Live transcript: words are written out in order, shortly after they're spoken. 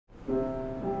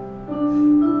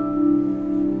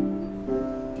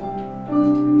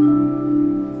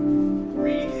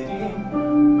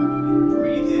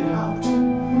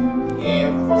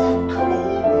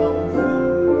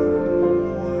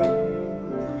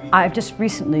I've just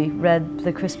recently read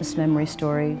The Christmas Memory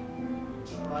Story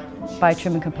by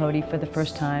Truman Capote for the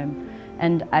first time,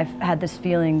 and I've had this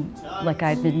feeling like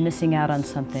I'd been missing out on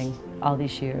something all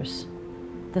these years.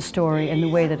 The story and the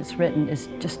way that it's written is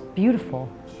just beautiful.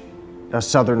 A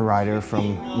Southern writer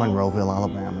from Monroeville,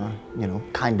 Alabama, you know,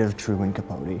 kind of Truman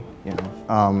Capote, you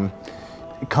know,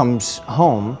 comes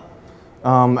home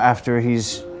after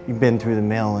he's been through the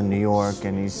mill in New York,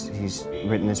 and he's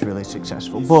written this really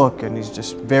successful book, and he's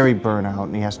just very burnt out,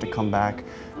 and he has to come back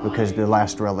because the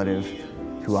last relative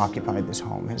who occupied this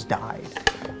home has died.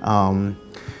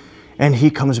 And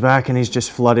he comes back and he's just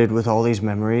flooded with all these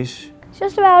memories. It's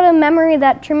just about a memory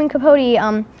that Truman Capote,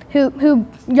 who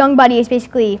young Buddy is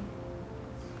basically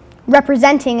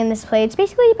representing in this play. It's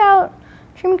basically about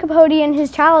Truman Capote and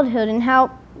his childhood and how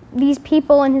these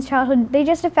people in his childhood, they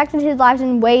just affected his lives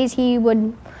in ways he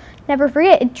would never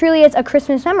forget. It truly is a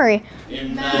Christmas memory.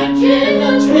 Imagine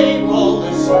a table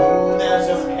as smooth as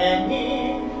a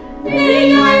penny,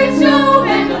 big iron stove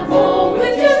and a bowl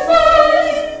with just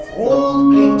rice,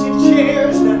 old painted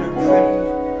chairs that are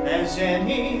pretty as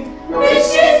any,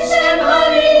 biscuits and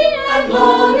honey and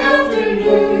long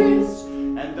afternoons.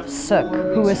 And Sook,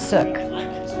 who is Sook?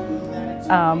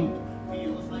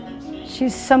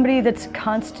 She's somebody that's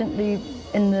constantly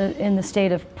in the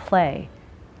state of play,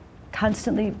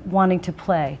 constantly wanting to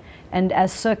play. And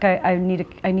as Sook, I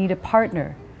need a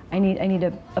partner. I need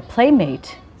a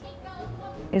playmate.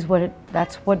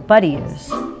 That's what Buddy is.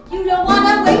 You don't want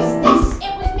to waste this.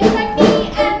 It was made by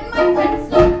me and my friends.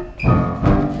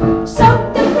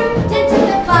 Soak the fruit into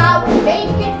the flour, bake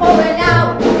it for an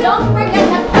hour. Don't forget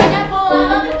the pineapple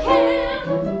out of the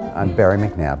can. I'm Barry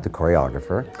McNabb, the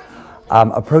choreographer.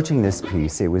 Approaching this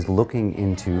piece, it was looking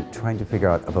into trying to figure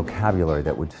out a vocabulary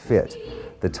that would fit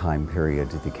the time period,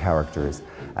 the characters.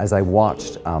 As I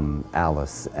watched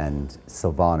Alice and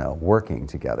Silvano working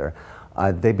together,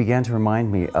 they began to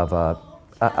remind me of a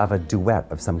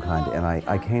duet of some kind, and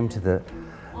I came to the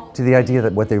idea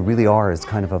that what they really are is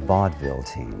kind of a vaudeville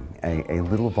team, a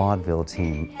little vaudeville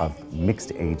team of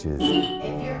mixed ages.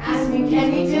 If you're asking,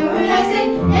 can we do it? I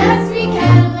say, yes we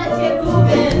can, let's get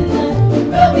moving.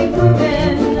 We'll be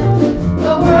proving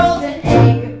the world's an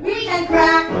egg we can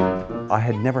crack. I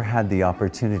had never had the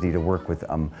opportunity to work with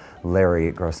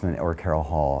Larry Grossman or Carol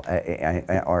Hall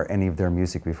or any of their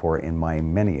music before in my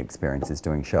many experiences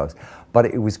doing shows. But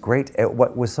it was great.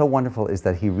 What was so wonderful is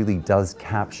that he really does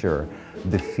capture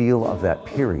the feel of that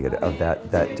period, of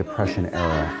that Depression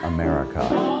era America.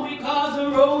 All because the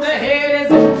road ahead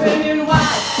is open and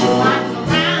wide. Lines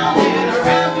around and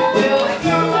around you will have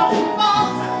your own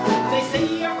faults. They say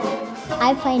you're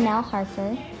I play Nell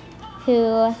Harper,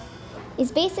 who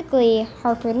is basically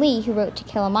Harper Lee, who wrote To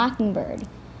Kill a Mockingbird,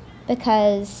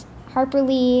 because Harper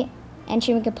Lee and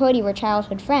Truman Capote were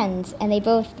childhood friends, and they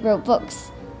both wrote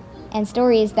books and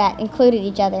stories that included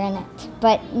each other in it.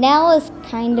 But Nell is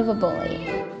kind of a bully.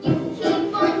 You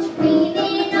keep on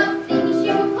dreaming of things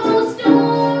you call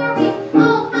stories.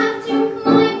 I'll have to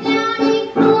climb down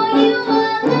and call you a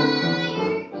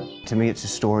liar. To me, it's a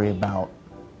story about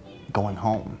going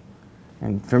home.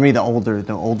 And for me, the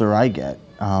older I get,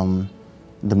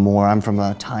 the more. I'm from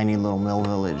a tiny little mill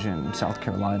village in South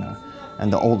Carolina,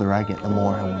 and the older I get, the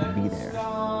more I want to be there.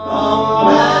 Oh,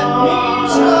 that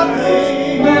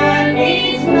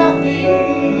means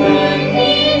nothing, that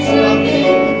means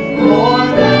nothing more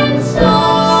than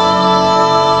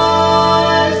stars.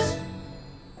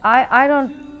 I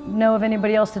don't know of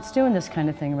anybody else that's doing this kind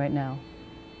of thing right now.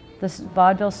 This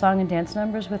vaudeville song and dance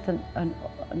numbers with an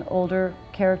older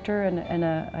character and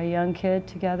a young kid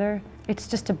together. It's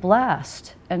just a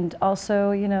blast, and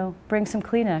also, you know, bring some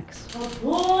Kleenex. A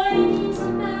boy needs a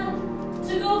man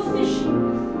to go fishing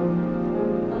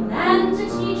with, a man to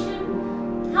teach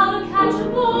him how to catch a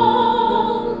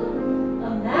ball, a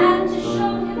man to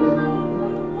show him how to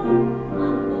put a word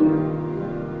on a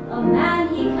book, a man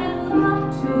he can look up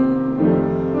to,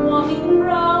 walking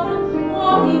proud,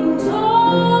 walking tall.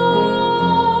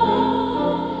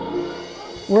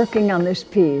 Working on this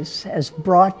piece has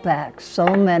brought back so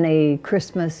many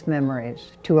Christmas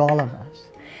memories to all of us.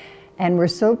 And we're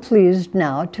so pleased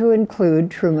now to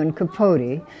include Truman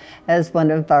Capote as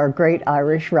one of our great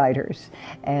Irish writers.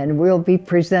 And we'll be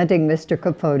presenting Mr.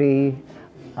 Capote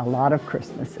a lot of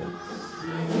Christmases.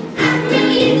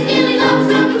 Really, it's feeling up,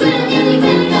 so really, really,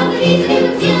 really, really,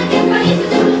 really, really, really,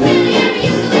 really, really,